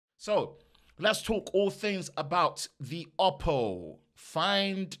So let's talk all things about the Oppo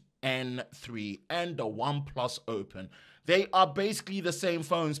Find N3 and the OnePlus Open. They are basically the same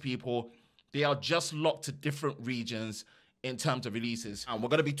phones, people. They are just locked to different regions in terms of releases. And we're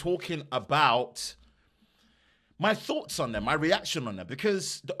going to be talking about my thoughts on them, my reaction on them,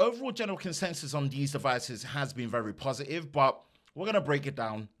 because the overall general consensus on these devices has been very positive, but we're going to break it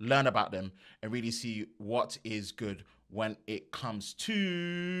down, learn about them, and really see what is good when it comes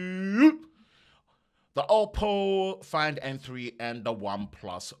to the Oppo Find N3 and the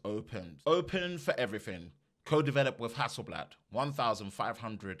OnePlus Open. Open for everything. Co-developed with Hasselblad,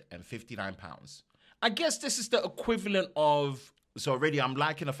 £1,559. I guess this is the equivalent of, so already I'm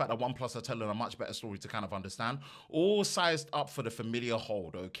liking the fact that OnePlus are telling a much better story to kind of understand. All sized up for the familiar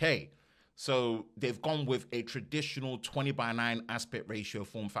hold, okay. So they've gone with a traditional 20:9 aspect ratio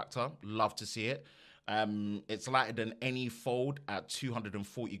form factor. Love to see it. It's lighter than any Fold at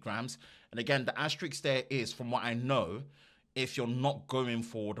 240 grams. And again, the asterisk there is, from what I know, if you're not going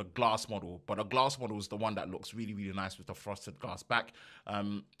for the glass model, but a glass model is the one that looks really, really nice with the frosted glass back.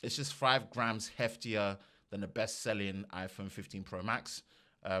 It's just 5 grams heftier than the best-selling iPhone 15 Pro Max.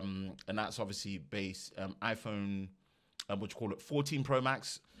 And that's obviously base iPhone, what you call it, 14 Pro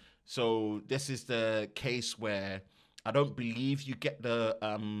Max. So this is the case where I don't believe you get the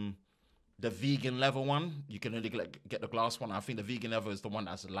vegan level one. You can only get the glass one. I think the vegan level is the one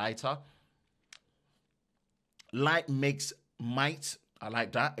that's lighter. Light makes might. I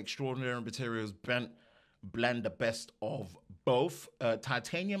like that. Extraordinary materials blend the best of both.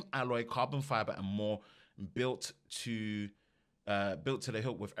 Titanium alloy, carbon fiber, and more. Built to the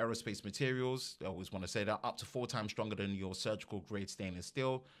hilt with aerospace materials. I always want to say that. Up to 4 times stronger than your surgical grade stainless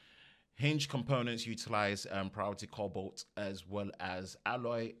steel. Hinge components utilize priority cobalt as well as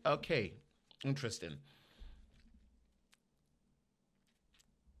alloy. Okay, interesting.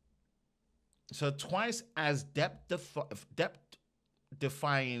 So twice as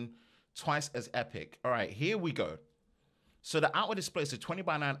depth-defying, twice as epic. All right, here we go. So the outward display is a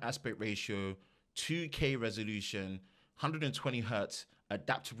 20:9 aspect ratio, 2K resolution, 120 hertz,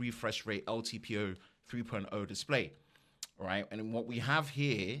 adaptive refresh rate, LTPO 3.0 display. All right, and what we have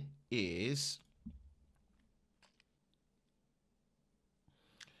here is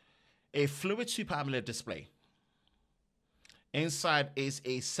a fluid Super AMOLED display. Inside is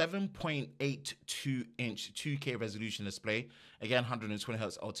a 7.82-inch 2K resolution display. Again, 120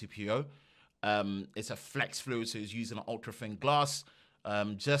 hertz LTPO. It's a flex fluid, so it's using an ultra-thin glass.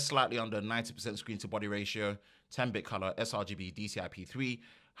 Just slightly under 90% screen-to-body ratio. 10-bit color, sRGB, DCI-P3.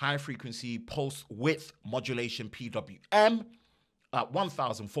 High-frequency pulse width modulation PWM at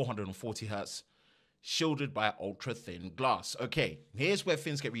 1,440 hertz. Shielded by ultra-thin glass. Okay, here's where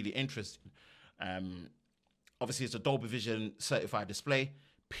things get really interesting. Obviously, it's a Dolby Vision certified display.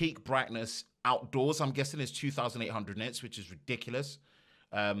 Peak brightness outdoors, I'm guessing, is 2,800 nits, which is ridiculous.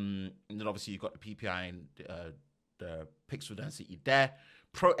 And then obviously you've got the PPI and the pixel density there.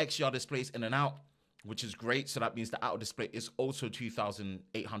 Pro XDR displays in and out, which is great. So that means the outer display is also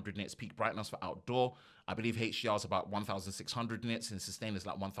 2,800 nits peak brightness for outdoor. I believe HDR is about 1,600 nits and sustain is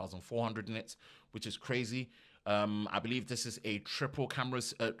like 1,400 nits, which is crazy. I believe this is a triple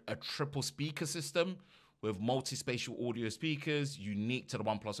cameras, a triple speaker system with multi-spatial audio speakers, unique to the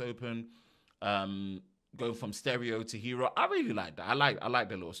OnePlus Open. Going from stereo to hero. I really like that. I like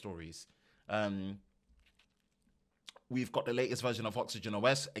the little stories. We've got the latest version of Oxygen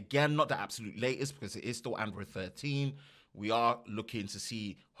OS. Again, not the absolute latest because it is still Android 13. We are looking to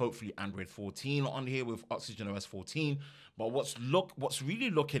see, hopefully, Android 14 on here with Oxygen OS 14. But what's really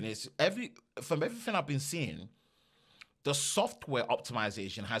looking is, from everything I've been seeing, the software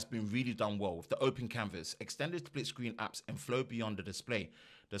optimization has been really done well with the open canvas, extended split screen apps, and flow beyond the display.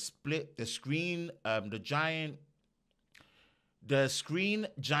 The screen giant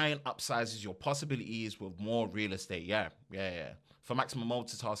upsizes your possibilities with more real estate. Yeah. For maximum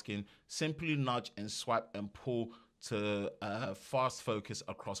multitasking, simply nudge and swipe and pull to fast focus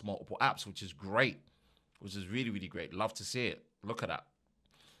across multiple apps, which is great, which is really, really great. Love to see it. Look at that.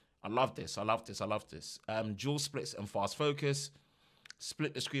 I love this. Dual splits and fast focus.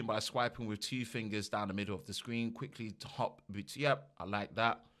 Split the screen by swiping with 2 fingers down the middle of the screen. Quickly to hop. Yep, I like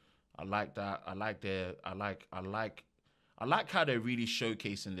that. I like how they're really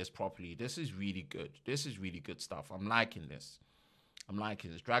showcasing this properly. This is really good. This is really good stuff. I'm liking this.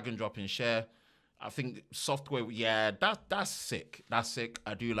 Drag and drop and share. I think software, yeah, that's sick. That's sick.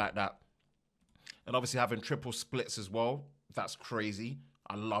 I do like that. And obviously having triple splits as well. That's crazy.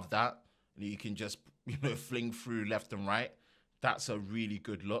 I love that. You can just, fling through left and right. That's a really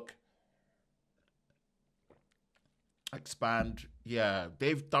good look. Expand, Yeah,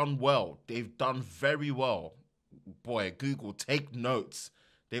 they've done well. They've done very well. Boy, Google, take notes.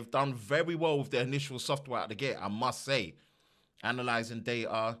 They've done very well with their initial software out the gate, I must say. Analyzing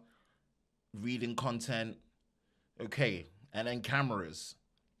data, reading content. Okay, and then cameras.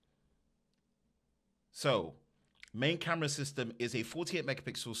 So, main camera system is a 48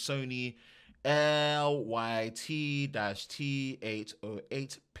 megapixel Sony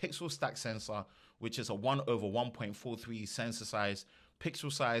LYT-T808 pixel stack sensor, which is a 1 over 1.43 sensor size.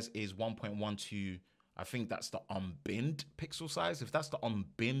 Pixel size is 1.12. I think that's the unbinned pixel size. If that's the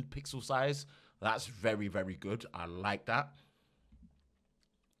unbinned pixel size, that's very, very good. I like that.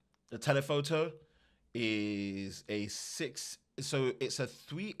 The telephoto is a 6, so it's a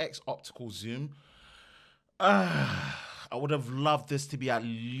 3x optical zoom. I would have loved this to be at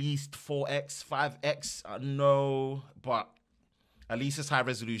least 4x, 5x. No, but at least it's high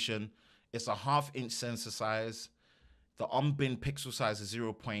resolution. It's a 1/2 inch sensor size. The unbinned pixel size is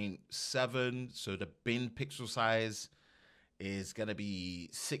 0.7. So the bin pixel size is going to be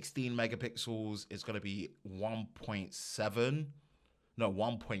 16 megapixels. It's going to be 1.7. No,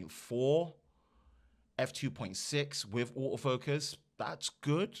 1.4. f2.6 with autofocus. That's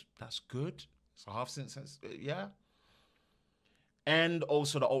good. That's good. It's a 1/2 sensor. Yeah. And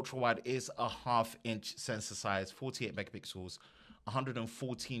also the ultra wide is a 1/2 inch sensor size, 48 megapixels,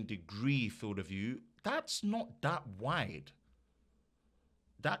 114-degree field of view. That's not that wide.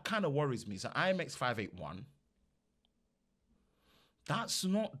 That kind of worries me. So IMX581, that's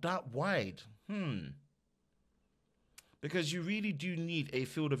not that wide. Because you really do need a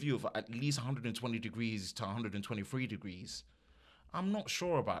field of view of at least 120 degrees to 123 degrees. I'm not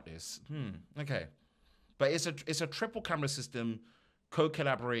sure about this. Okay. But it's a triple camera system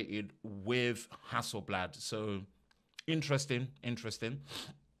co-collaborated with Hasselblad. So interesting.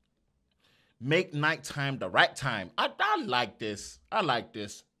 Make nighttime the right time. I like this. I like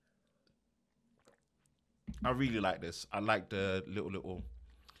this. I really like this. I like the little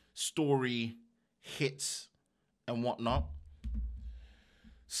story hits and whatnot.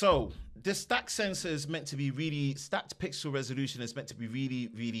 So the stack sensor is meant to be really, stacked pixel resolution is meant to be really,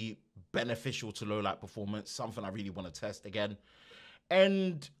 really beneficial to low light performance. Something I really want to test again.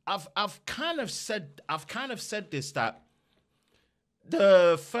 And I've kind of said this, that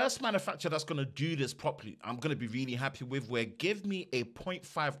the first manufacturer that's going to do this properly, I'm going to be really happy with, where give me a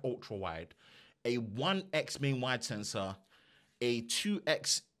 0.5 ultra wide, a 1x main wide sensor, a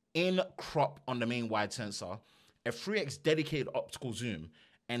 2x in crop on the main wide sensor, a 3x dedicated optical zoom,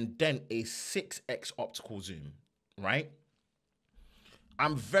 and then a 6x optical zoom, right?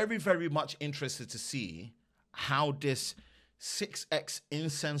 I'm very, very much interested to see how this 6x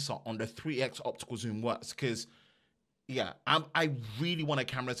in sensor on the 3x optical zoom works, because yeah, I really want to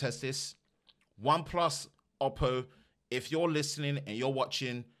camera test this. OnePlus, Oppo, if you're listening and you're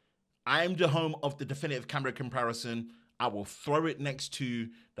watching, I'm the home of the definitive camera comparison. I will throw it next to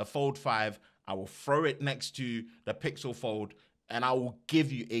the Fold 5. I will throw it next to the Pixel Fold, and I will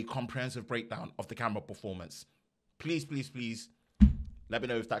give you a comprehensive breakdown of the camera performance. Please, please, please, let me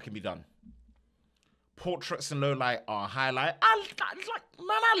know if that can be done. Portraits and low light are highlight. I like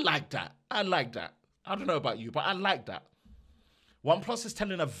that. I like that. I don't know about you, but I like that. OnePlus is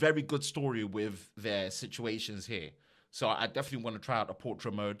telling a very good story with their situations here. So I definitely want to try out the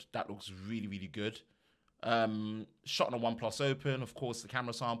portrait mode. That looks really, really good. Shot on a OnePlus Open, of course, the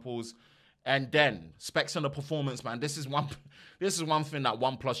camera samples. And then specs on the performance, man. This is one thing that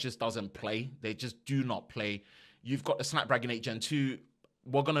OnePlus just doesn't play. They just do not play. You've got the Snapdragon 8 Gen 2.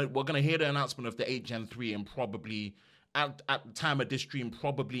 We're gonna hear the announcement of the 8 Gen 3 and probably at the time of this stream,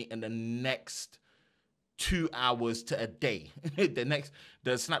 probably in the next 2 hours to a day.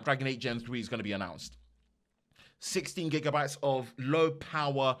 The Snapdragon 8 Gen 3 is going to be announced. 16 gigabytes of low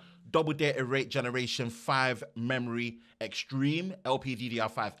power double data rate generation 5 memory extreme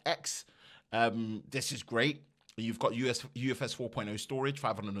LPDDR5X. This is great. You've got UFS 4.0 storage,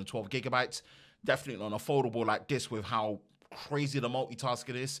 512 gigabytes. Definitely on a foldable like this with how crazy the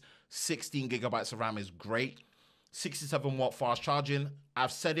multitasking is. 16 gigabytes of RAM is great. 67 watt fast charging.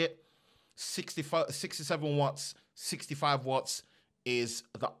 I've said it. 67 watts, 65 watts is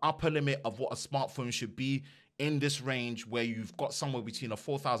the upper limit of what a smartphone should be in this range, where you've got somewhere between a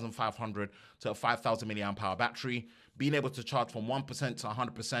 4,500 to a 5,000 milliamp hour battery. Being able to charge from 1% to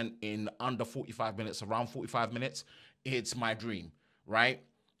 100% in under 45 minutes, around 45 minutes, it's my dream, right?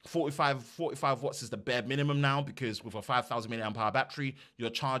 45 watts is the bare minimum now, because with a 5,000 milliamp hour battery,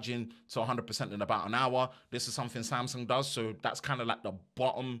 you're charging to 100% in about an hour. This is something Samsung does, so that's kind of like the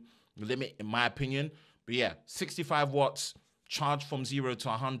bottom limit in my opinion. But yeah, 65 watts, charge from 0 to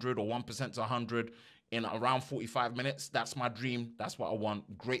 100 or 1% to 100 in around 45 minutes. That's my dream. That's what I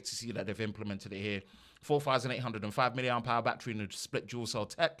want. Great to see that they've implemented it here. 4,805 milliamp hour battery in a split dual cell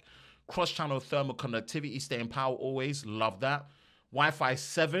tech. Cross-channel thermal conductivity, staying power always. Love that. Wi-Fi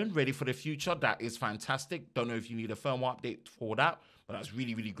 7, ready for the future. That is fantastic. Don't know if you need a firmware update for that, but that's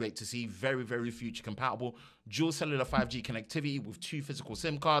really, really great to see. Very, very future compatible. Dual cellular 5G connectivity with 2 physical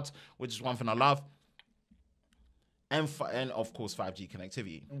SIM cards, which is one thing I love. And of course, 5G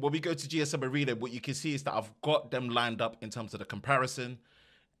connectivity. When we go to GSM Arena, what you can see is that I've got them lined up in terms of the comparison.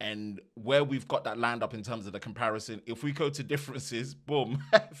 And where we've got that lined up in terms of the comparison, if we go to differences, boom,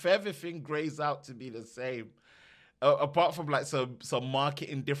 if everything grays out to be the same. Apart from like some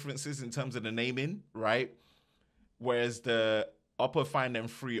marketing differences in terms of the naming, right? Whereas the Oppo Find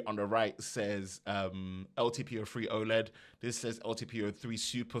M3 on the right says LTPO3 OLED. This says LTPO3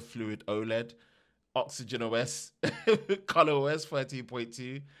 Super Fluid OLED. Oxygen OS, Color OS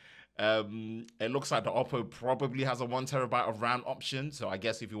 13.2. It looks like the Oppo probably has a 1 terabyte of RAM option. So I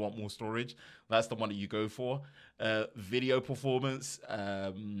guess if you want more storage, that's the one that you go for. Video performance.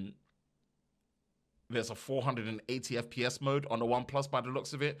 There's a 480 FPS mode on the OnePlus by the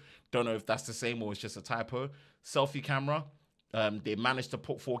looks of it. Don't know if that's the same or it's just a typo. Selfie camera. They managed to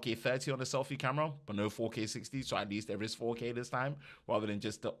put 4K 30 on the selfie camera, but no 4K 60. So at least there is 4K this time, rather than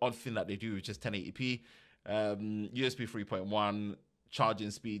just the odd thing that they do, which is 1080p. USB 3.1.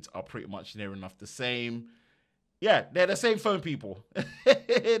 Charging speeds are pretty much near enough the same. Yeah, they're the same phone, people.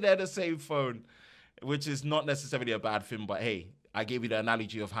 They're the same phone, which is not necessarily a bad thing, but hey, I gave you the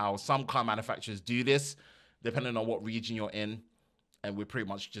analogy of how some car manufacturers do this, depending on what region you're in, and we pretty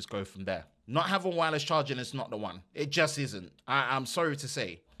much just go from there. Not having wireless charging is not the one. It just isn't. I'm sorry to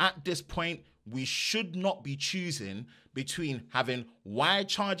say. At this point, we should not be choosing between having wired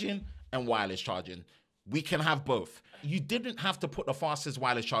charging and wireless charging. We can have both. You didn't have to put the fastest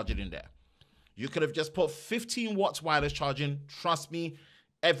wireless charging in there. You could have just put 15 watts wireless charging. Trust me,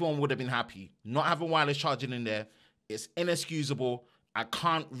 everyone would have been happy. Not having wireless charging in there, it's inexcusable. I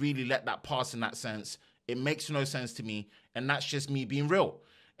can't really let that pass in that sense. It makes no sense to me. And that's just me being real.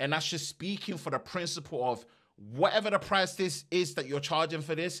 And that's just speaking for the principle of whatever the price this is that you're charging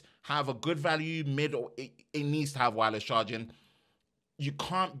for this, have a good value, mid, or it needs to have wireless charging. You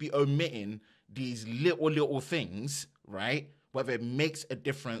can't be omitting these little things, right? Whether it makes a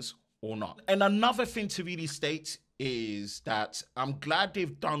difference or not. And another thing to really state is that I'm glad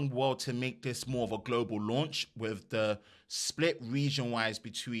they've done well to make this more of a global launch with the split region-wise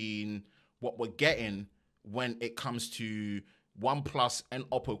between what we're getting when it comes to OnePlus and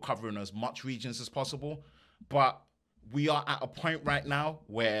Oppo covering as much regions as possible. But we are at a point right now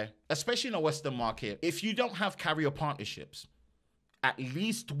where, especially in the Western market, if you don't have carrier partnerships, at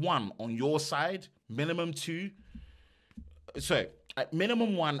least one on your side, minimum two. So at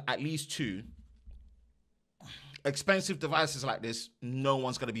minimum one, at least two. Expensive devices like this, no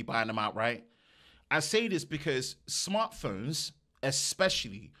one's going to be buying them outright. I say this because smartphones,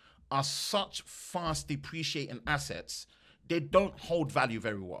 especially, are such fast depreciating assets. They don't hold value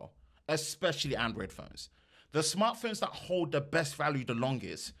very well, especially Android phones. The smartphones that hold the best value the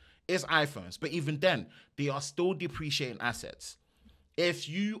longest is iPhones. But even then, they are still depreciating assets. If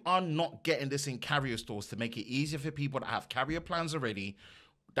you are not getting this in carrier stores to make it easier for people that have carrier plans already,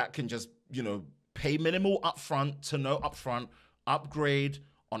 that can just, pay minimal upfront to no upfront, upgrade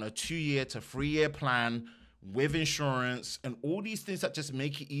on a 2-year to 3-year plan with insurance and all these things that just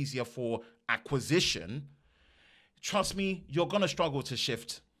make it easier for acquisition, trust me, you're going to struggle to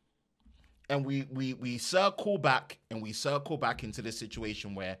shift. And we circle back into this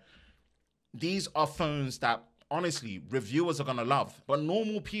situation where these are phones that, honestly, reviewers are going to love, but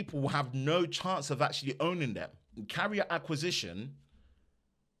normal people will have no chance of actually owning them. Carrier acquisition,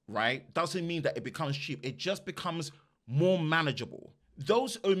 right, doesn't mean that it becomes cheap. It just becomes more manageable.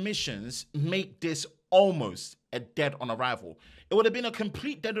 Those omissions make this almost a dead on arrival. It would have been a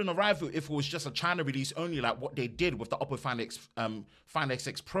complete dead on arrival if it was just a China release only, like what they did with the Oppo Find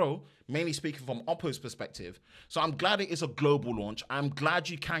X6 Pro, mainly speaking from Oppo's perspective. So I'm glad it is a global launch. I'm glad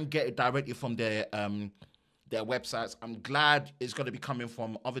you can get it directly from their websites. I'm glad it's going to be coming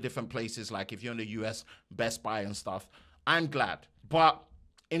from other different places, like if you're in the US, Best Buy and stuff. I'm glad. But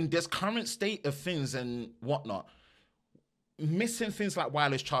in this current state of things and whatnot, missing things like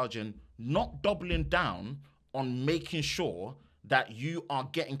wireless charging, not doubling down on making sure that you are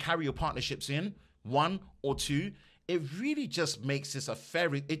getting carrier partnerships in, 1 or 2, it really just makes this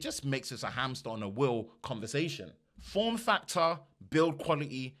a hamster on a wheel conversation. Form factor, build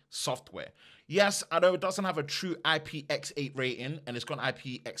quality, software. Yes, I know it doesn't have a true IPX8 rating and it's got an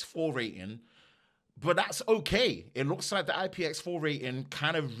IPX4 rating, But that's okay. It looks like the IPX4 rating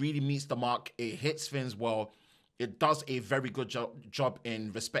kind of really meets the mark. It hits things well. It does a very good job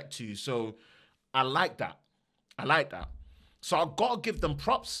in respect to. So I like that. I like that. So I've got to give them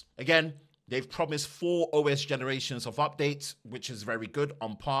props. Again, they've promised 4 OS generations of updates, which is very good,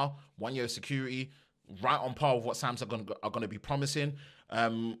 on par. 1 year of security, right on par with what Samsung are going to be promising.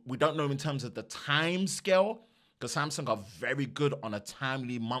 We don't know in terms of the time scale, because Samsung are very good on a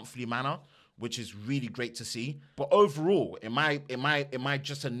timely monthly manner, which is really great to see. But overall, in my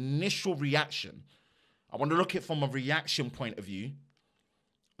just initial reaction, I want to look at it from a reaction point of view.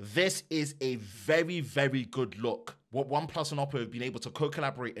 This is a very, very good look. What OnePlus and Oppo have been able to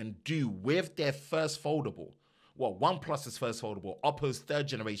co-collaborate and do with their first foldable. Well, OnePlus's first foldable, Oppo's 3rd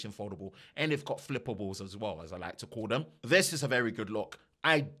generation foldable, and they've got flippables as well, as I like to call them. This is a very good look.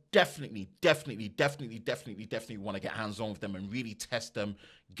 I definitely want to get hands-on with them and really test them,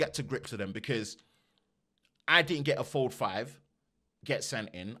 get to grips with them, because I didn't get a Fold 5 get sent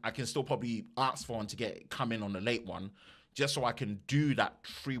in. I can still probably ask for one to come in on the late one, just so I can do that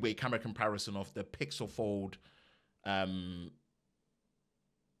 3-way camera comparison of the Pixel Fold,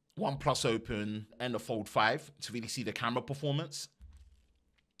 OnePlus Open, and the Fold 5 to really see the camera performance.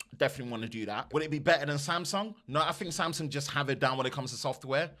 Definitely want to do that. Would it be better than Samsung? No, I think Samsung just have it down when it comes to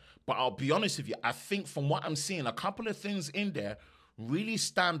software. But I'll be honest with you, I think from what I'm seeing, a couple of things in there really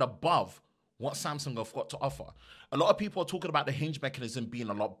stand above what Samsung have got to offer. A lot of people are talking about the hinge mechanism being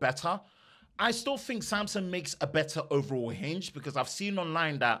a lot better. I still think Samsung makes a better overall hinge, because I've seen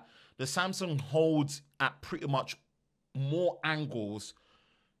online that the Samsung holds at pretty much more angles,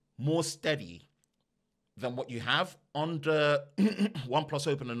 more steady than what you have on the OnePlus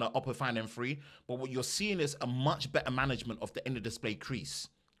Open and the Oppo Find M3. But what you're seeing is a much better management of the inner display crease.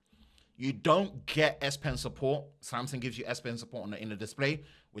 You don't get S Pen support. Samsung gives you S Pen support on the inner display,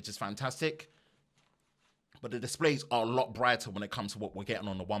 which is fantastic. But the displays are a lot brighter when it comes to what we're getting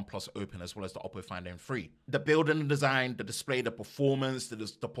on the OnePlus Open as well as the Oppo Find M3. The build and the design, the display, the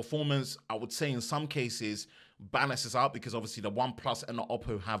performance, I would say in some cases balances out, because obviously the OnePlus and the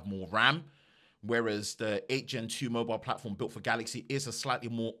Oppo have more RAM, whereas the 8 Gen 2 mobile platform built for Galaxy is a slightly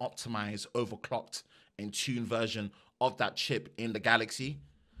more optimized, overclocked, and tuned version of that chip in the Galaxy.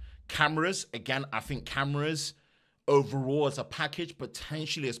 Cameras, again, I think cameras overall as a package,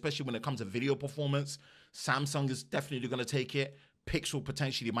 potentially, especially when it comes to video performance, Samsung is definitely going to take it. Pixel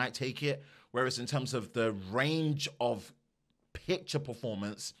potentially might take it. Whereas in terms of the range of picture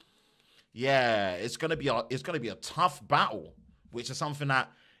performance, yeah, it's going to be a tough battle, which is something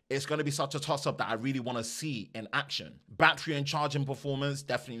that it's going to be such a toss-up that I really want to see in action. Battery and charging performance,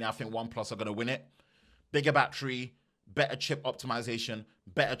 definitely I think OnePlus are going to win it. Bigger battery, better chip optimization,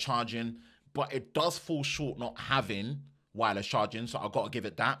 better charging, but it does fall short not having wireless charging, so I've got to give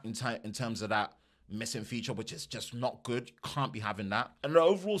it that in terms of that missing feature, which is just not good. Can't be having that. And the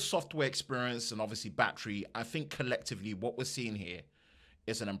overall software experience and obviously battery, I think collectively what we're seeing here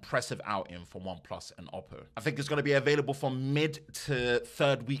is an impressive outing for OnePlus and Oppo. I think it's going to be available from mid to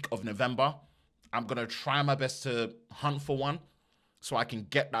 3rd week of November. I'm going to try my best to hunt for one so I can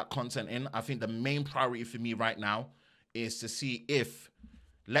get that content in. I think the main priority for me right now is to see if,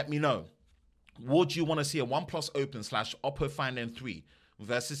 let me know, would you want to see a OnePlus Open / Oppo Find M3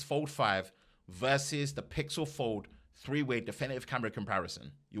 versus Fold 5 versus the Pixel Fold 3-way definitive camera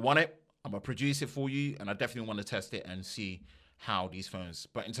comparison? You want it? I'm going to produce it for you, and I definitely want to test it and see how these phones.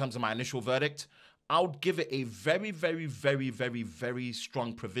 But in terms of my initial verdict, I would give it a very, very, very, very, very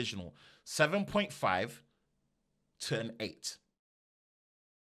strong provisional 7.5 to an 8.